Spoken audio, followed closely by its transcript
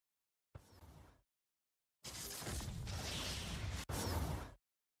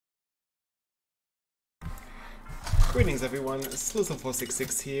Greetings everyone,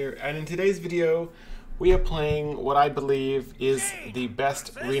 Slizzle466 here, and in today's video we are playing what I believe is the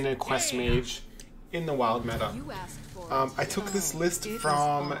best Reno quest mage in the wild meta. I took this list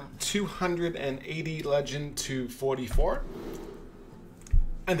from 280 legend to 44,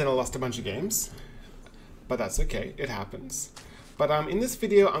 and then I lost a bunch of games, but that's okay, it happens. But in this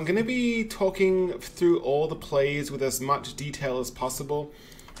video I'm going to be talking through all the plays with as much detail as possible.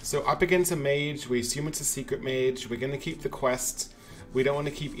 So up against a mage, we assume it's a secret mage, we're going to keep the quest, we don't want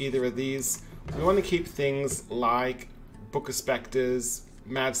to keep either of these. We want to keep things like Book of Spectres,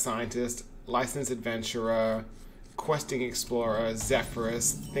 Mad Scientist, Licensed Adventurer, Questing Explorer,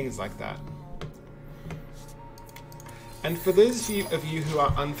 Zephyrus, things like that. And for those of you who are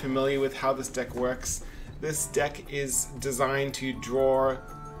unfamiliar with how this deck works, this deck is designed to draw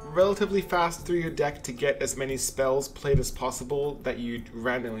relatively fast through your deck to get as many spells played as possible that you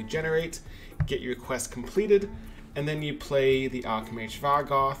randomly generate, get your quest completed, and then you play the Archmage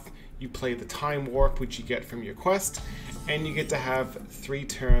Vargoth, you play the Time Warp, which you get from your quest, and you get to have 3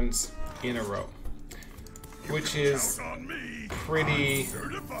 turns in a row, which is pretty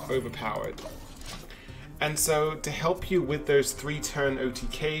overpowered. And so to help you with those 3-turn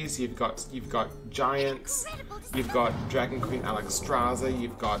OTKs, you've got Giants, you've got Dragon Queen Alexstrasza,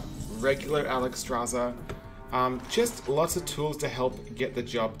 you've got regular Alexstrasza, just lots of tools to help get the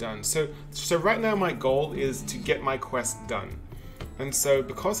job done. So right now my goal is to get my quest done. And so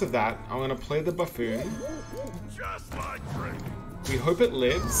because of that, I'm going to play the Buffoon. We hope it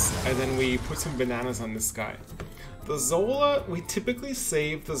lives, and then we put some bananas on this guy. The Zola, we typically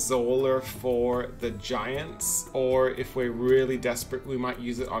save the Zola for the Giants, or if we're really desperate, we might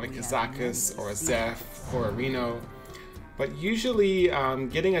use it on a Kazakus, or a Zeph, or a Reno. But usually,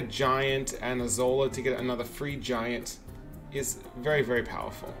 getting a Giant and a Zola to get another free Giant is very, very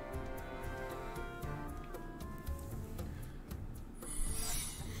powerful.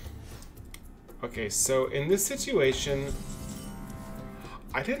 Okay, so in this situation,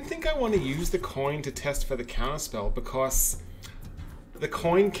 I didn't think I want to use the coin to test for the counterspell because the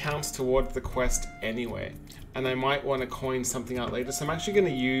coin counts towards the quest anyway, and I might want to coin something out later, so I'm actually going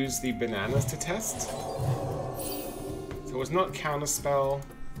to use the bananas to test. So it's not counterspell.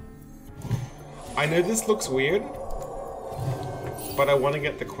 I know this looks weird, but I want to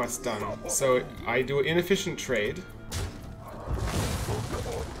get the quest done, so I do an inefficient trade.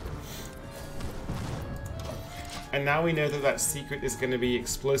 And now we know that that secret is going to be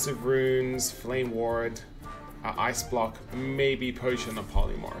Explosive Runes, Flame Ward, Ice Block, maybe Potion or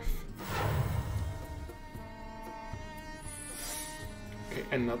Polymorph. Okay,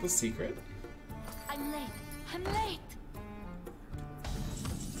 another secret. I'm late. I'm late.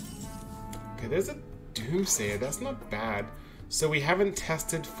 Okay, there's a Doomsayer. That's not bad. So we haven't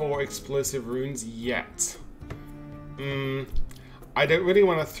tested for Explosive Runes yet. I don't really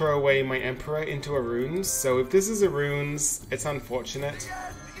want to throw away my Emperor into a Runes, so if this is a Runes, it's unfortunate.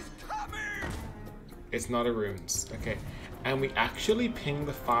 It's not a Runes. Okay, and we actually ping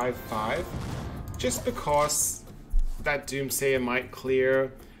the 5/5 just because that Doomsayer might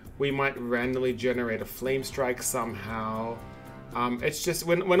clear. We might randomly generate a Flame Strike somehow. It's just,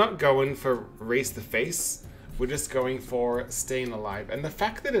 we're not going for Race the Face, we're just going for staying alive. And the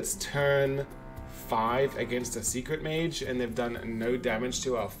fact that it's turn 5 against a secret mage and they've done no damage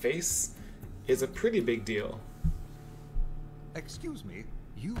to our face is a pretty big deal. Excuse me,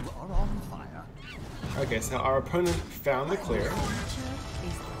 you are on fire. Okay, so our opponent found the clear.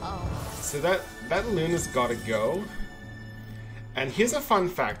 So that Luna's gotta go. And here's a fun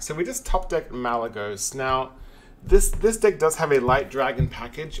fact. So we just top decked Malagos. Now, this deck does have a light dragon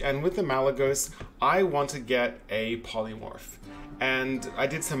package, and with the Malagos, I want to get a polymorph. And I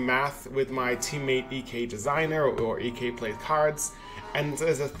did some math with my teammate EK Designer, or EK Plays Cards, and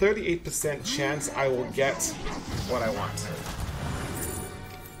there's a 38% chance I will get what I want.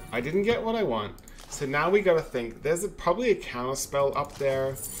 I didn't get what I want, so now we gotta think. There's probably a counterspell up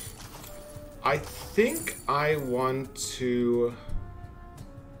there. I think I want to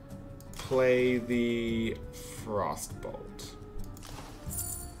play the Frostbolt.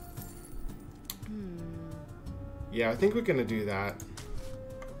 Yeah, I think we're gonna do that.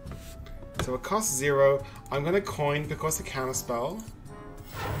 So it costs 0. I'm gonna coin because of counterspell.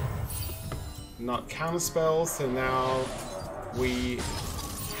 Not counterspell, so now we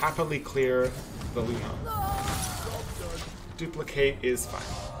happily clear the Luna. Duplicate is fine.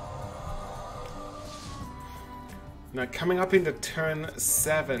 Now coming up into turn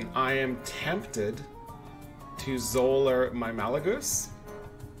 7, I am tempted to Zola my Malagos,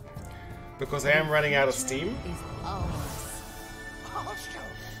 because I am running out of steam.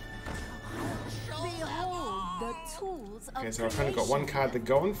 the tools of Okay, so our opponent got one creation. card to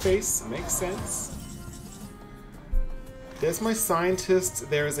go on face. Makes sense. There's my scientist.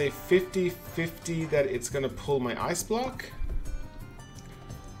 There is a 50-50 that it's going to pull my ice block.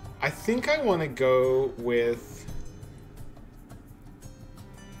 I think I want to go with...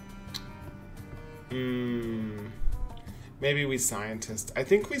 maybe we scientist. I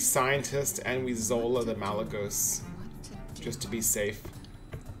think we scientist and we Zola the Malagos. Just to be safe.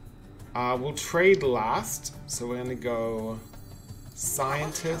 We'll trade last. So we're going to go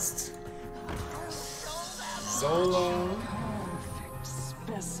scientist. Zola.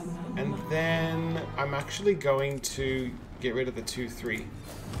 And then I'm actually going to get rid of the 2-3.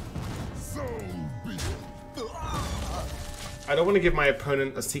 I don't want to give my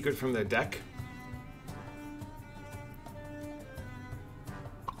opponent a secret from their deck.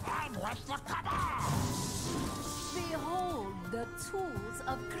 Behold the tools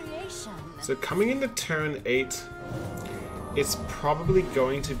of creation. So coming into turn 8, it's probably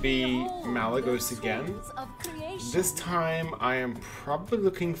going to be Malagos again. Tools of creation. This time I am probably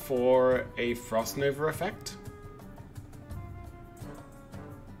looking for a Frost Nova effect.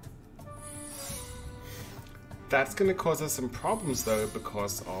 That's going to cause us some problems though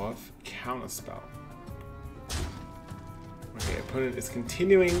because of Counterspell. Okay, opponent is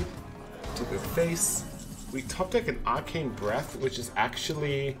continuing to the face. We top deck an Arcane Breath, which is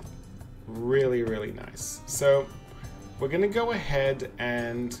actually really, really nice. So we're going to go ahead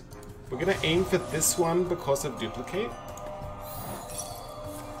and we're going to aim for this one because of Duplicate.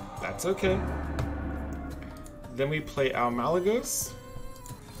 That's okay. Then we play our Malagos.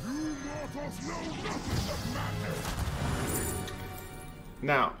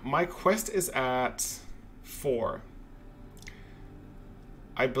 Now, my quest is at 4.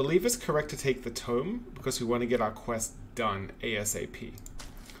 I believe it's correct to take the Tome because we want to get our quest done ASAP.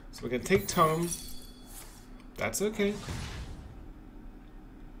 So we're going to take Tome. That's okay.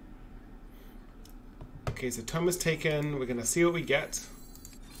 Okay, so Tome is taken. We're going to see what we get.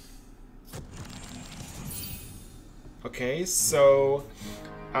 Okay, so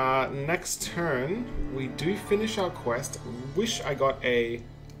next turn we do finish our quest. Wish I got a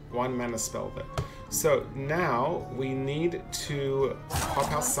 1-mana spell there. So now we need to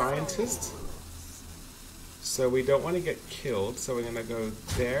pop our scientist. So we don't want to get killed. So we're gonna go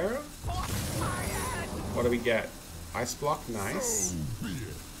there. What do we get? Ice block, nice.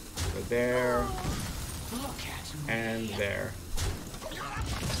 So there and there.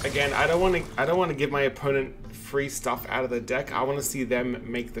 Again, I don't want to give my opponent free stuff out of the deck. I want to see them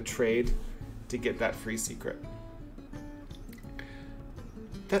make the trade to get that free secret.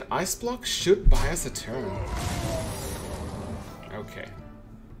 That ice block should buy us a turn. Okay.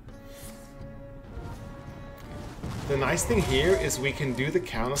 The nice thing here is we can do the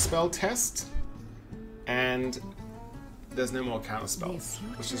counterspell test and there's no more counterspells,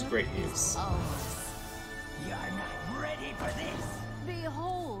 which is great news. You're not ready for this.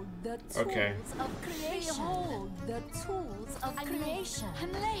 Behold the tools Okay. of creation. Behold the tools of creation.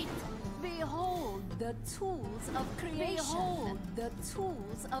 I'm late. Behold the tools of creation. Behold the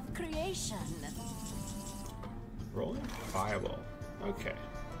tools of creation. Rolling Fireball. Okay.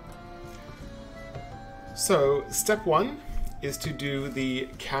 So, step 1 is to do the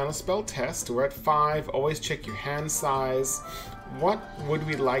counterspell test. We're at 5. Always check your hand size. What would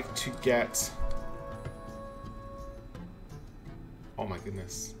we like to get? Oh my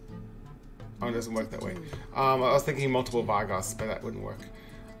goodness. Oh, it doesn't work that way. I was thinking multiple Vargas, but that wouldn't work.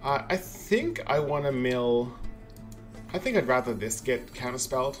 I think I want to mill... I think I'd rather this get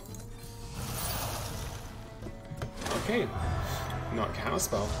counterspelled. Okay. Not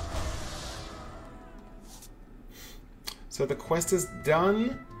counterspelled. So the quest is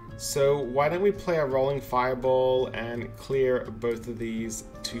done. So why don't we play a Rolling Fireball and clear both of these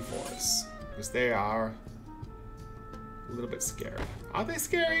 2/4s? Because they are a little bit scary. Are they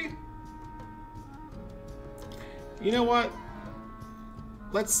scary? You know what?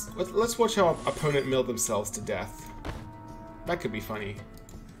 Let's watch our opponent mill themselves to death. That could be funny.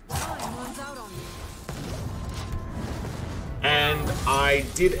 And I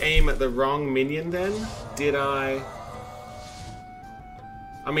did aim at the wrong minion then, did I?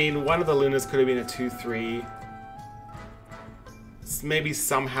 I mean, one of the Lunas could have been a 2/3. Maybe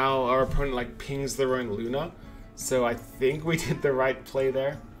somehow our opponent like pings their own Luna. So I think we did the right play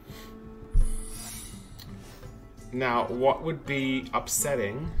there. Now, what would be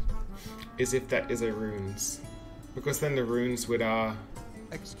upsetting is if that is a runes. Because then the runes would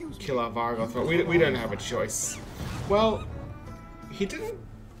kill our Vargoth. But we don't have a choice. Well, he didn't...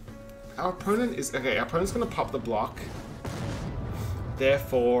 Our opponent is... Okay, our opponent's going to pop the block.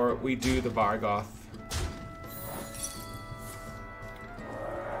 Therefore, we do the Vargoth.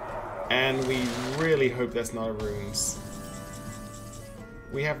 And we really hope that's not a runes.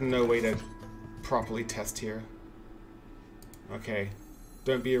 We have no way to properly test here. Okay,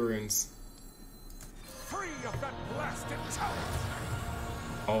 don't be a runes. Free of that blasted tower.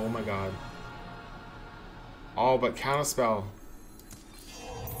 Oh my god. Oh, but counterspell.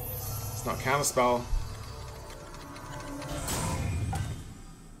 It's not counterspell.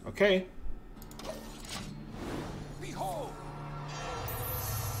 Okay. Behold.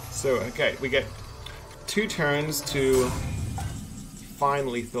 So, okay, we get 2 turns to find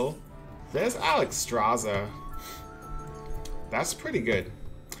lethal. There's Alexstrasza. That's pretty good.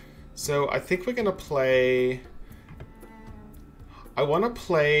 So I think we're gonna play... I want to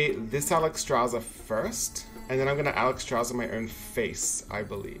play this Alexstrasza first, and then I'm gonna Alexstrasza my own face, I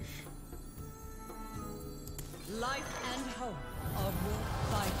believe. Life and hope of your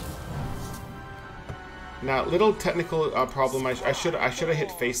fighting. Now, little technical problem. I should have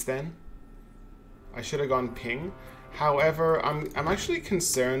hit face then. I should have gone ping. However, I'm actually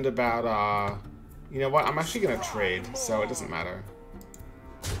concerned about you know what? I'm actually gonna trade, so it doesn't matter.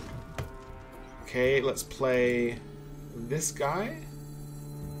 Okay, let's play this guy.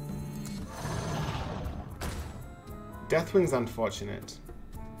 Deathwing's unfortunate.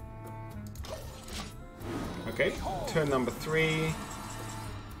 Okay, turn number 3.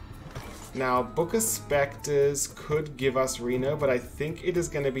 Now, Book of Spectres could give us Reno, but I think it is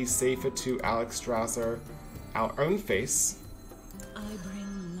going to be safer to Alexstrasza our own face. I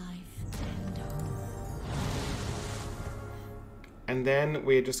bring life and hope. And then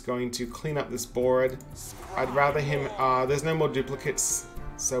we're just going to clean up this board. I'd rather him... there's no more duplicates,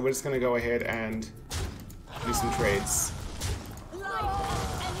 so we're just going to go ahead and do some trades.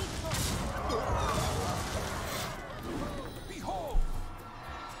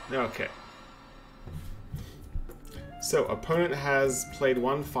 Okay. So, opponent has played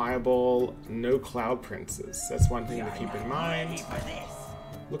 1 Fireball, no Cloud Princes. That's one thing to keep in mind.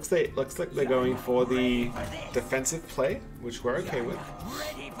 Looks like they're going for the defensive play, which we're okay with.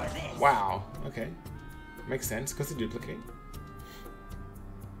 Wow. Okay. Makes sense, because they duplicate.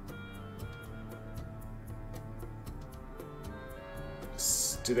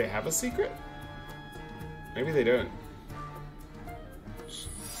 Do they have a secret? Maybe they don't.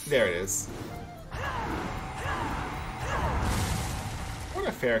 There it is. What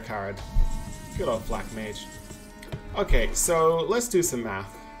a fair card. Good old Black Mage. Okay, so let's do some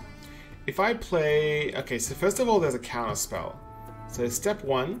math. If I play... Okay, so first of all, there's a counter spell. So step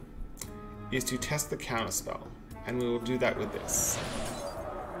 1 is to test the counter spell, and we will do that with this.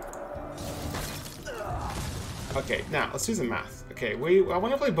 Okay, now let's do some math. Okay, I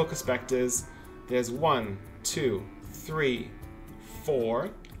want to play Book of Spectres. There's 1, 2, 3, 4,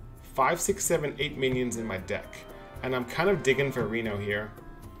 5, 6, 7, 8 minions in my deck. And I'm kind of digging for Reno here.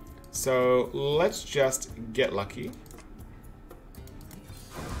 So let's just get lucky.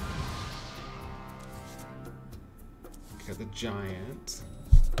 Got the giant.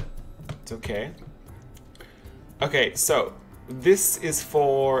 It's okay. Okay, so this is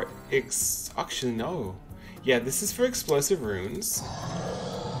for... Actually, no. Yeah, this is for explosive runes.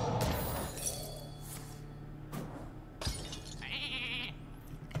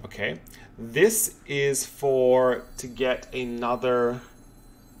 Okay. This is for to get another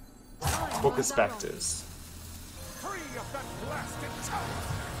Book of Spectres. Free of that blasted tower.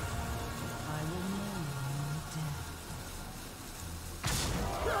 I will mourn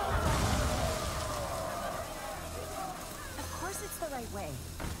your death. Of course it's the right way.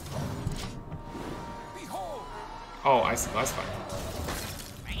 Behold. Oh, I see. That's fine.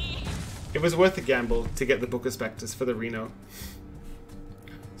 It was worth a gamble to get the Book of Spectres for the Reno.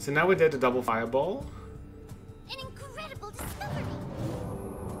 So now we're dead to double Fireball. An incredible discovery.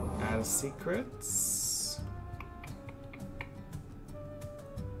 Add secrets.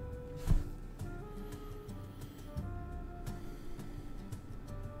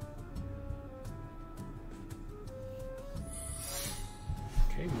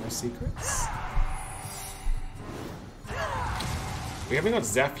 Okay, more secrets. We haven't got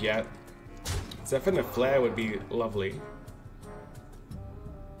Zeph yet. Zeph and a Flare would be lovely.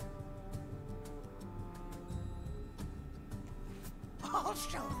 I'll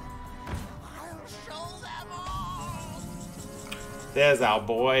show them. I'll show them all. There's our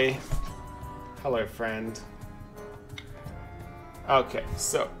boy. Hello, friend. Okay,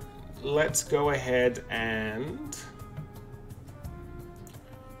 so let's go ahead and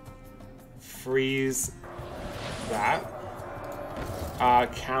freeze that.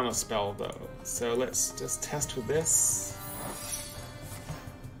 Counterspell though. So let's just test with this.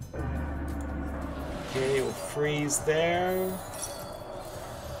 Okay, we'll freeze there.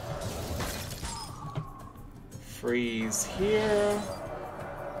 freeze here.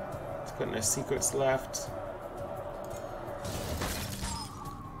 It's got no secrets left.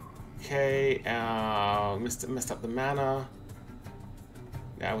 Okay, messed up the mana.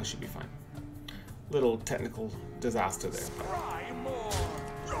 Yeah, we should be fine. Little technical disaster there.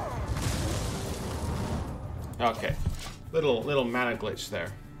 Okay, little mana glitch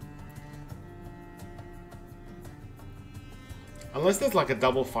there. Unless there's like a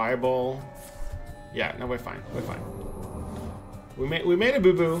double fireball. Yeah, no, we're fine. We're fine. We made a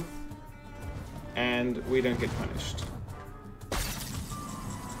boo-boo, and we don't get punished.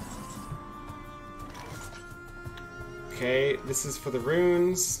 Okay, this is for the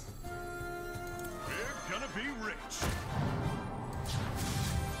runes. We're gonna be rich.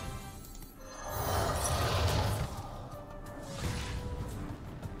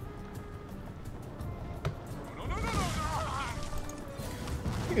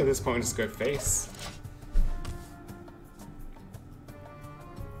 I think at this point just go face.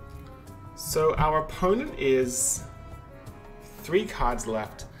 So our opponent is 3 cards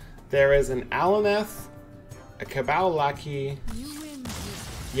left. There is an Alaneth, a Cabal Lackey.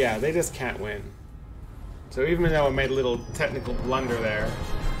 Yeah, they just can't win. So even though I made a little technical blunder there,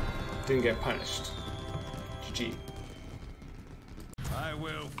 didn't get punished. GG. I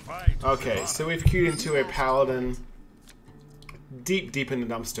will fight. Okay, so we've queued into a Paladin deep in the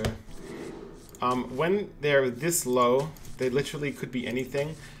dumpster. When they're this low, they literally could be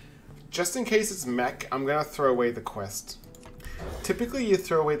anything. Just in case it's mech, I'm gonna throw away the quest. Typically you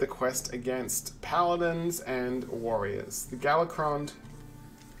throw away the quest against paladins and warriors. The Galacrond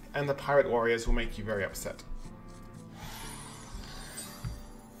and the pirate warriors will make you very upset.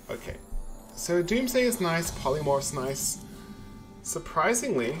 Okay, so Doomsday is nice, Polymorph's nice.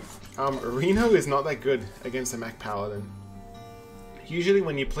 Surprisingly, Reno is not that good against a mech paladin. Usually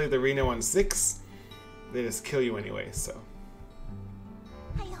when you play the Reno on 6, they just kill you anyway, so.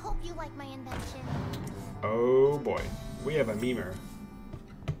 I hope you like my invention. Oh boy, we have a memer.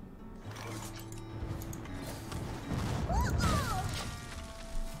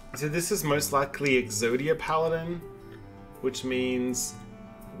 So this is most likely Exodia Paladin, which means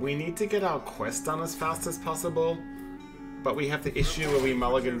we need to get our quest done as fast as possible, but we have the issue where we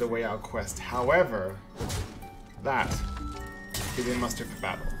mulliganed away our quest. However, that is in muster for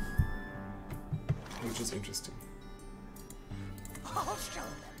battle, which is interesting. I'll show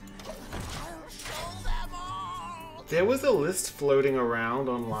them. I'll show them all. There was a list floating around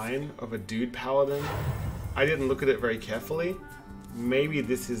online of a dude paladin. I didn't look at it very carefully. Maybe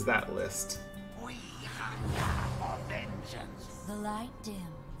this is that list. We hunger for vengeance. The light dims,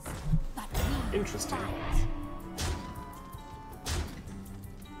 but we Interesting. fight.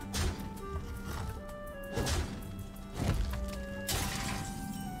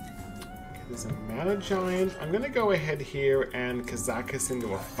 Okay, there's a mana giant. I'm gonna go ahead here and Kazakus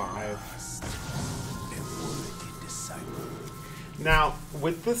into a 5. Now,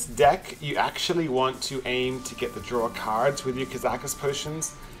 with this deck, you actually want to aim to get the draw cards with your Kazakus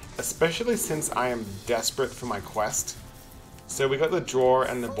potions, especially since I am desperate for my quest. So we got the draw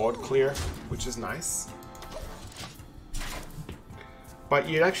and the board clear, which is nice. But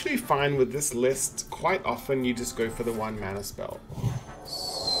you'd actually find with this list, quite often you just go for the 1 mana spell.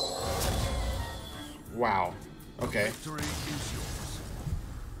 Wow. Okay. Victory is yours.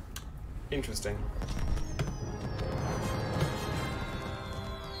 Interesting.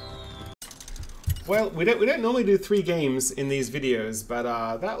 Well, we don't normally do 3 games in these videos, but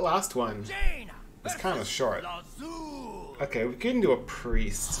that last one was kind of short. Okay, we can do a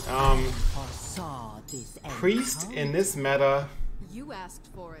priest. Priest in this meta You asked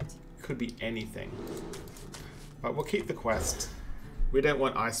for it. could be anything, but we'll keep the quest. We don't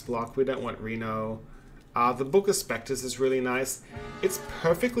want Ice Block. We don't want Reno. The Book of Spectres is really nice. It's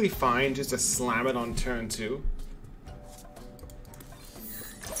perfectly fine just to slam it on turn 2.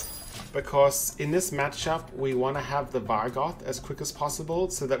 Because in this matchup, we want to have the Vargoth as quick as possible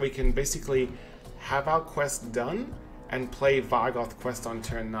so that we can basically have our quest done and play Vargoth quest on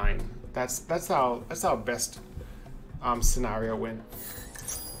turn 9. That's our best scenario win.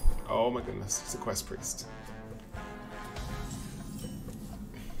 Oh my goodness, it's a quest priest.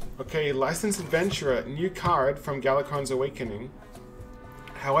 Okay, Licensed Adventurer, new card from Galacron's Awakening.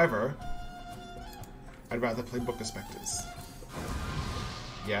 However, I'd rather play Book of Spectres.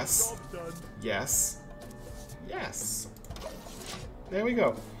 Yes. Yes. Yes. There we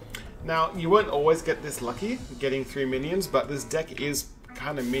go. Now, you won't always get this lucky, getting 3 minions, but this deck is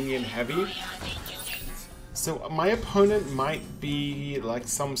kind of minion heavy. So my opponent might be like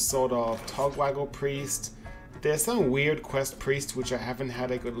some sort of Togwaggle Priest, There's some weird quest priest which I haven't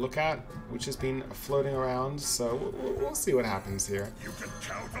had a good look at, which has been floating around, so we'll see what happens here. You can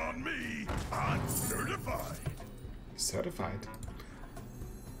count on me. I'm certified. Certified.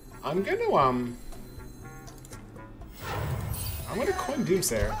 I'm gonna coin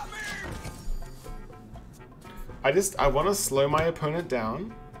Doomsayer. I want to slow my opponent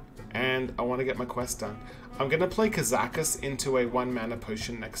down, and I want to get my quest done. I'm gonna play Kazakus into a 1 mana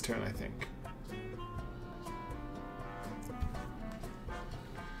potion next turn, I think.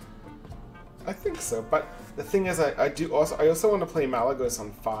 I think so, but the thing is, I also want to play Malagos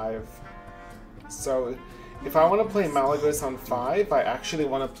on 5. So if I want to play Malagos on 5, I actually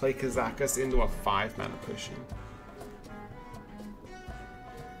want to play Kazakus into a 5 mana potion.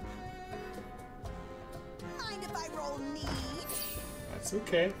 Mind if I roll knee? That's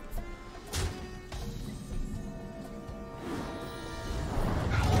okay.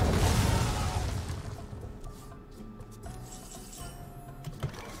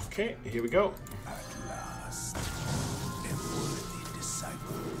 Okay, here we go. At last, a worthy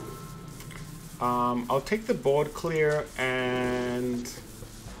disciple. I'll take the board clear and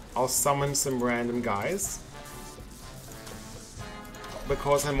I'll summon some random guys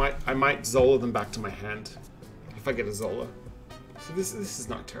because I might Zola them back to my hand if I get a Zola. So this is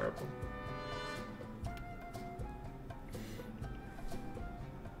not terrible.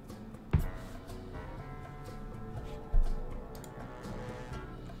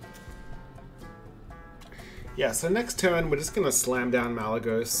 Yeah, so next turn we're just gonna slam down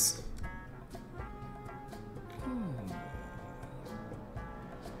Malagos.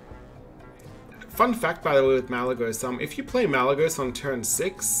 Fun fact, by the way, with Malagos, if you play Malagos on turn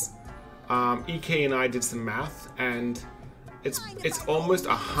 6, EK and I did some math, and it's almost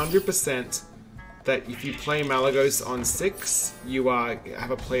 100% that if you play Malagos on 6, you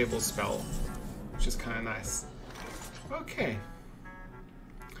have a playable spell, which is kind of nice. Okay.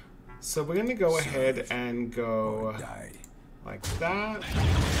 So we're going to go ahead and go like that.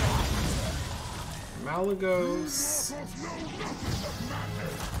 Malagos.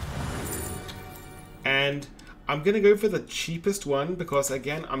 And I'm going to go for the cheapest one because,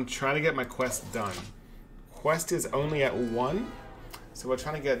 again, I'm trying to get my quest done. Quest is only at 1, so we're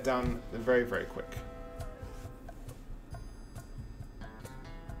trying to get it done very, very quick.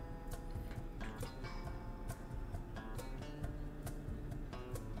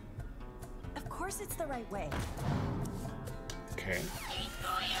 Of course it's the right way. Okay.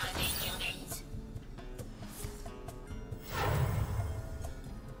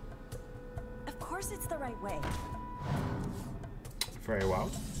 Of course it's the right way. Very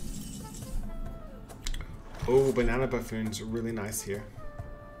well. Oh, Banana Buffoon's really nice here.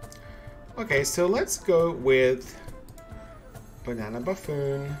 Okay, so let's go with Banana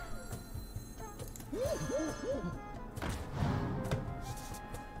Buffoon.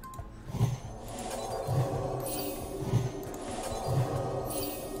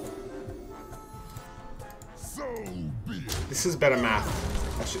 This is better math.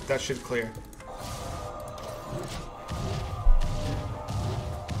 That should clear.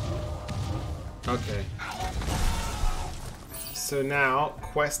 Okay. So now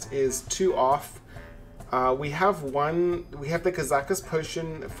quest is 2 off. We have the Kazakus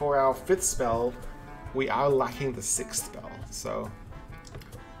potion for our 5th spell. We are lacking the 6th spell, so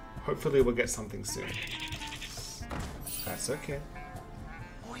hopefully we'll get something soon. That's okay.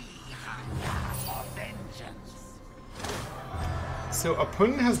 So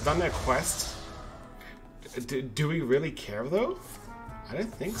opponent has done their quest. Do we really care though? I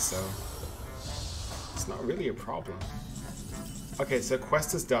don't think so. It's not really a problem. Okay, so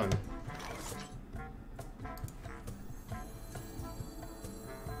quest is done.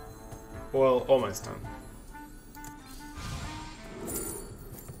 Well, almost done.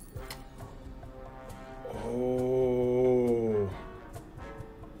 Oh.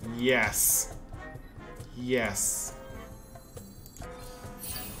 Yes. Yes.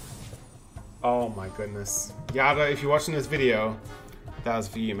 Oh my goodness. Yada, if you're watching this video, that was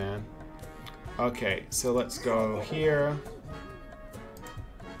for you, man. Okay, so let's go here.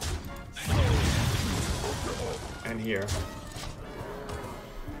 And here.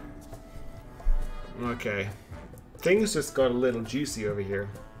 Okay. Things just got a little juicy over here.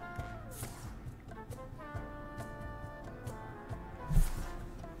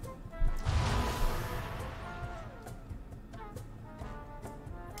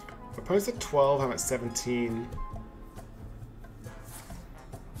 Opponent's at 12, I'm at 17.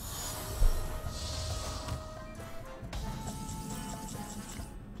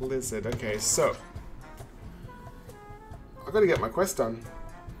 Blizzard, okay, so I've got to get my quest done.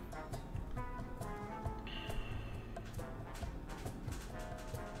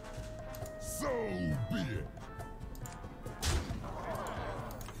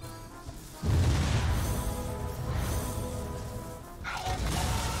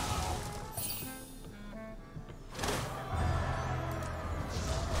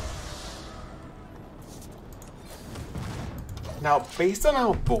 Now, based on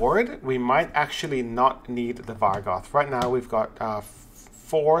our board, we might actually not need the Vargoth. Right now, we've got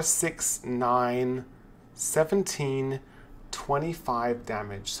 4, 6, 9, 17, 25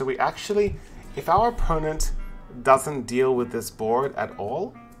 damage. So we actually, if our opponent doesn't deal with this board at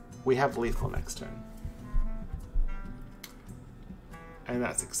all, we have lethal next turn. And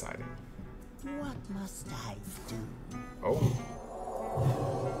that's exciting. What must I do? Oh.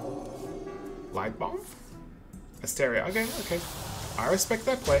 Light Bomb? Asteria. Okay, okay. I respect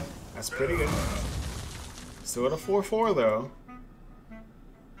that play. That's pretty good. Still at a 4/4 though.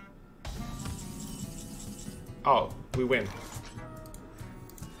 Oh, we win.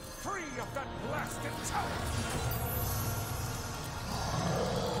 Free of that blasted tower!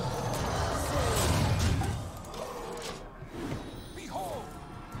 Behold!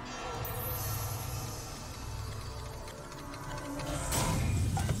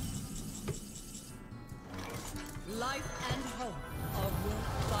 Life and hope of your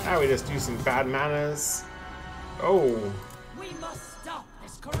fight. Now we just do some bad manners. Oh, We must stop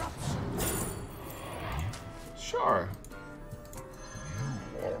this corruption! sure.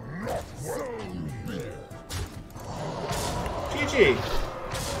 GG.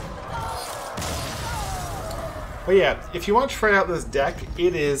 But yeah, if you want to try out this deck,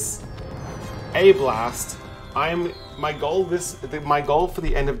 it is a blast. My goal for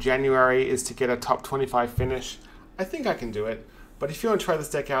the end of January is to get a top 25 finish. I think I can do it. But if you want to try this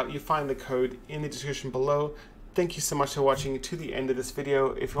deck out, you find the code in the description below. Thank you so much for watching to the end of this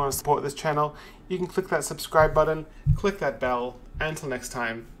video. If you want to support this channel, you can click that subscribe button, click that bell. Until next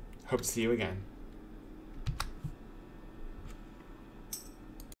time, hope to see you again.